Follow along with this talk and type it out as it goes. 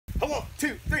1,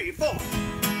 2, 3, 4.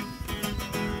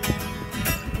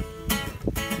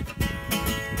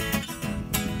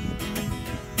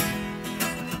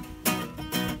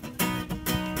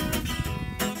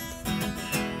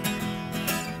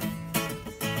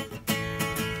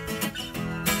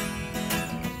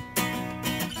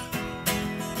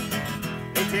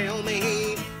 Tell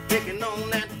me, picking on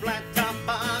that flat top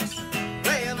box,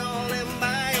 playing all them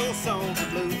bio songs of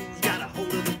blues, got a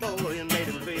hold of the boy and made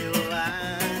him feel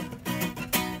alive.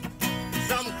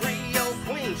 Some Creole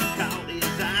queen, she caught his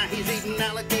eye. He's eating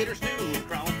alligator stew and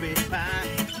crawfish pie,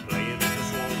 playing at the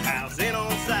Swamp House in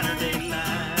on Saturday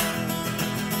night.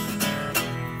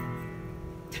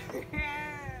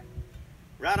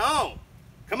 Right on.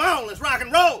 Come on, let's rock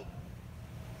and roll.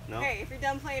 No? Hey, if you're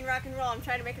done playing rock and roll, I'm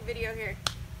trying to make a video here.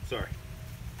 Sorry.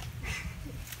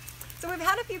 So we've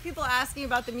had a few people asking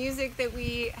about the music that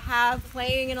we have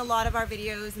playing in a lot of our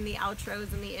videos and the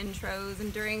outros and the intros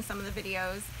and during some of the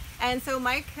videos. And so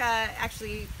Mike,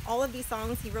 actually, all of these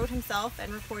songs he wrote himself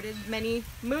and recorded many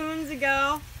moons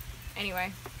ago.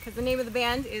 Anyway, because the name of the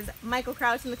band is Michael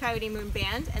Crouch and the Coyote Moon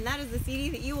Band, and that is the CD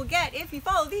that you will get if you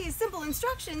follow these simple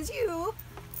instructions. You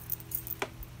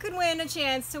could win a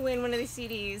chance to win one of these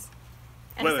CDs.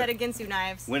 And a set of Ginsu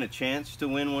knives. Win a chance to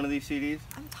win one of these CDs?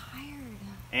 I'm tired.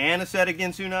 And a set of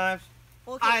Ginsu knives?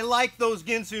 Okay. I like those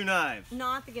Ginsu knives.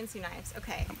 Not the Ginsu knives.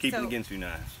 Okay. I'm keeping the Ginsu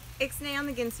knives. Ixnay on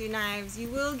the Ginsu knives. You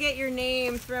will get your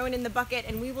name thrown in the bucket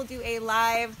and we will do a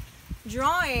live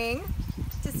drawing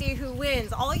to see who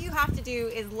wins. All you have to do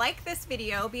is like this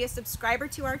video, be a subscriber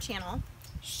to our channel,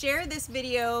 share this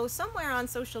video somewhere on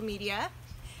social media,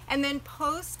 and then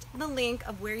post the link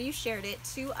of where you shared it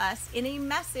to us in a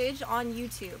message on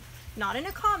YouTube. Not in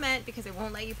a comment because it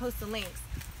won't let you post the links,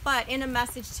 but in a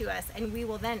message to us, and we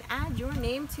will then add your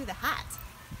name to the hat.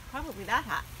 Probably that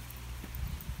hat.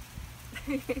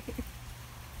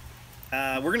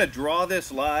 We're gonna draw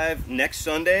this live next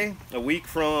Sunday, a week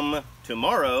from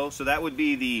tomorrow, so that would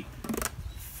be the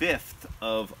 5th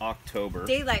of October.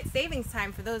 Daylight savings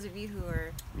time for those of you who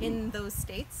are in those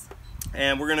states.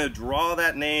 And we're gonna draw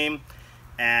that name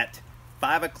at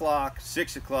 5 o'clock,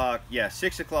 6 o'clock, yeah,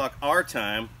 6 o'clock our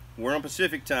time. We're on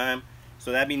Pacific time,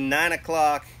 so that'd be 9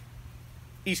 o'clock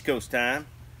East Coast time.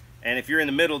 And if you're in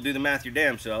the middle, do the math your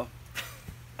damn self.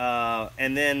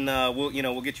 And then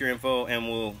we'll get your info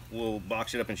and we'll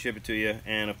box it up and ship it to you.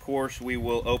 And of course, we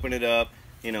will open it up.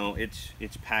 You know,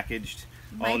 it's packaged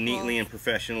all neatly and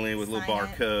professionally with a little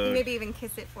barcode. Maybe even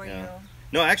kiss it for you.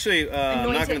 No, actually,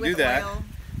 I'm not going to do that. Oil.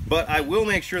 But I will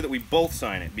make sure that we both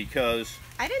sign it because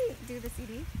I didn't do the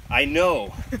CD. I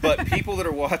know, but people that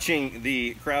are watching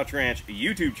the Crouch Ranch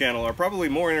YouTube channel are probably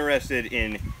more interested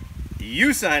in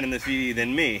you signing the CD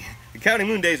than me. The Coyote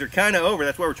Moon days are kind of over.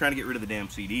 That's why we're trying to get rid of the damn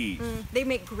CDs. They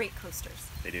make great coasters.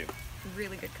 They do.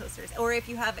 Really good coasters. Or if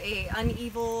you have a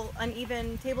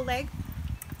uneven table leg,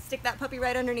 stick that puppy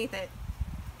right underneath it.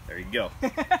 There you go.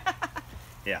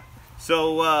 Yeah.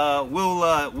 So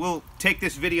we'll take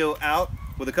this video out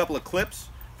with a couple of clips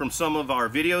from some of our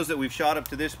videos that we've shot up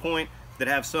to this point that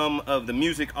have some of the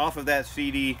music off of that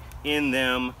CD in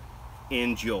them.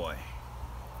 Enjoy.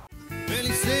 Well,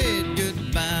 he said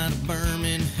goodbye to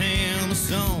Birmingham, a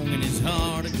song in his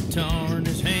heart, a guitar in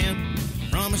his hand.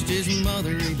 Promised his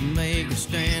mother he'd make a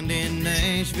stand in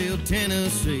Nashville,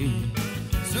 Tennessee.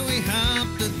 So he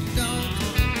hopped the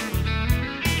donkey.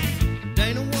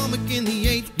 Dana Womack in the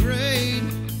 8th grade,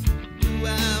 blue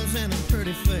eyes and a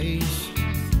pretty face.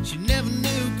 She never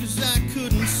knew 'cause I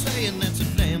couldn't say, and that's a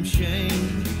damn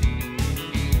shame.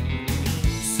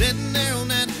 Sitting there on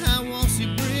that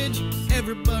Hiwassee Bridge,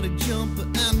 everybody jumped, but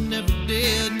I never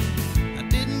did. I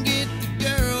didn't get the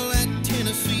girl at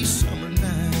Tennessee summer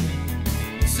night.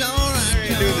 It's alright,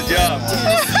 You're doing the job.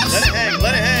 Let it hang,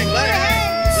 let it hang, let it hang.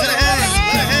 Let it hang,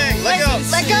 let it hang, let go.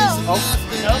 Let go. Oh,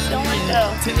 no, don't let go.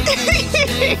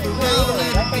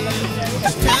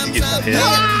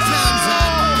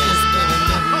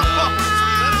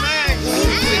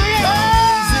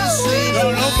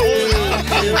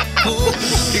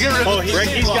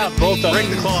 He's got both of them. Break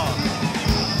the claw.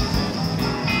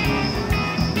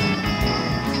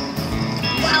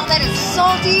 Wow, that is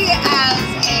salty as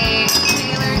a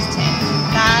sailor's tip.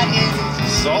 That is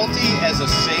Salty as a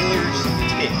sailor's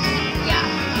tip. yeah.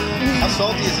 How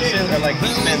salty is a sailor? Like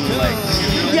he's been like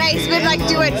Yeah, he's been like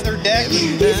doing. leather deck.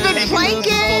 He's been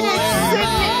planking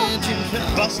and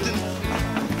Busting.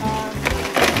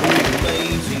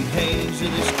 Lazy haze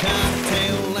of this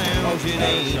cocktail lounge, it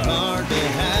ain't hard to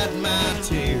hide my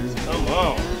tears. Come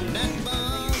on.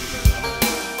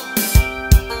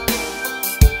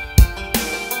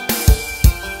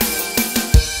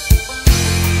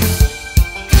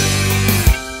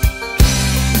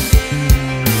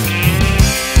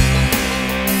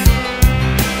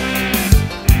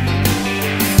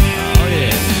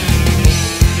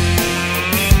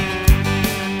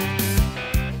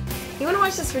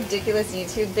 this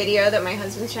YouTube video that my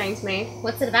husband's trying to make.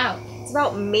 What's it about? It's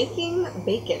about making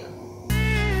bacon.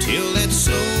 Till that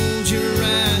soldier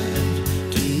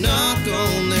arrived to knock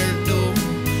on their door,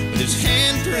 with his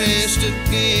hand pressed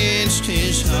against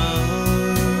his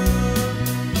heart.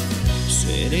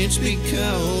 Said it's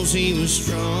because he was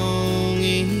strong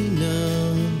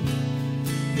enough,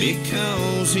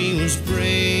 because he was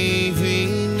brave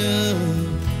enough,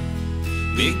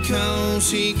 because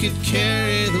he could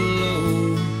carry the load.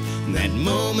 That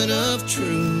moment of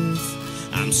truth,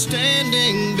 I'm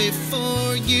standing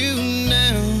before you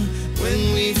now.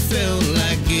 When we felt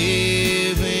like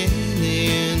giving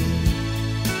in,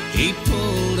 he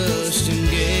pulled us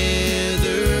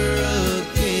together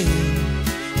again.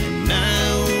 And I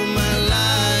owe my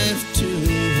life to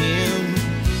him,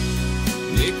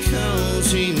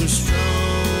 because he was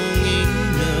strong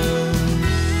enough.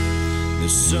 The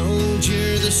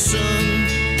soldier, the son,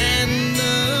 and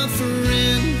the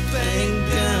friend,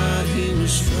 thank God he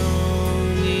was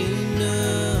strong enough.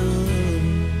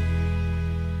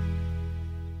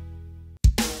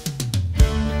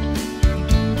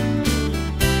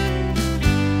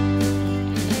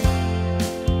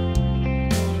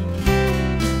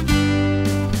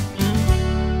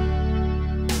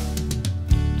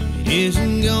 It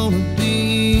isn't gonna be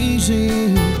easy,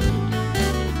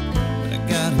 but I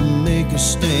gotta make a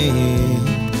stand.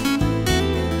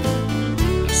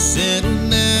 I settled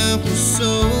now for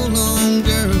so long,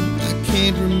 girl, I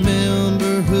can't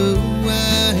remember who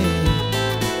I am.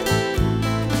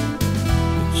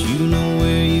 But you know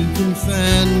where you can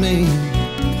find me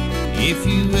if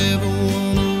you ever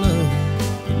wanna love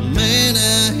the man I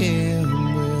am.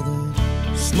 Where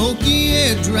the smoky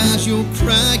air dries your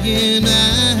crying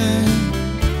eye,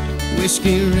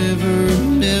 Whiskey River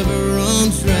never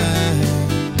runs dry.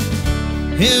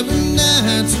 Every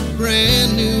night's a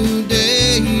brand new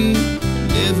day,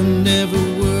 living every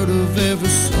word of every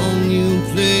song you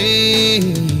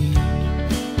play.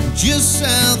 Just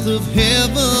south of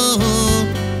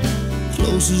heaven,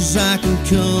 close as I can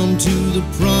come to the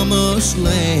promised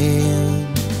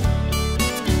land.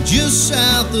 Just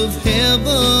south of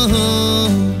heaven,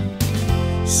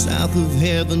 south of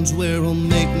heaven's where I'll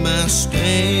make my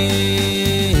stand.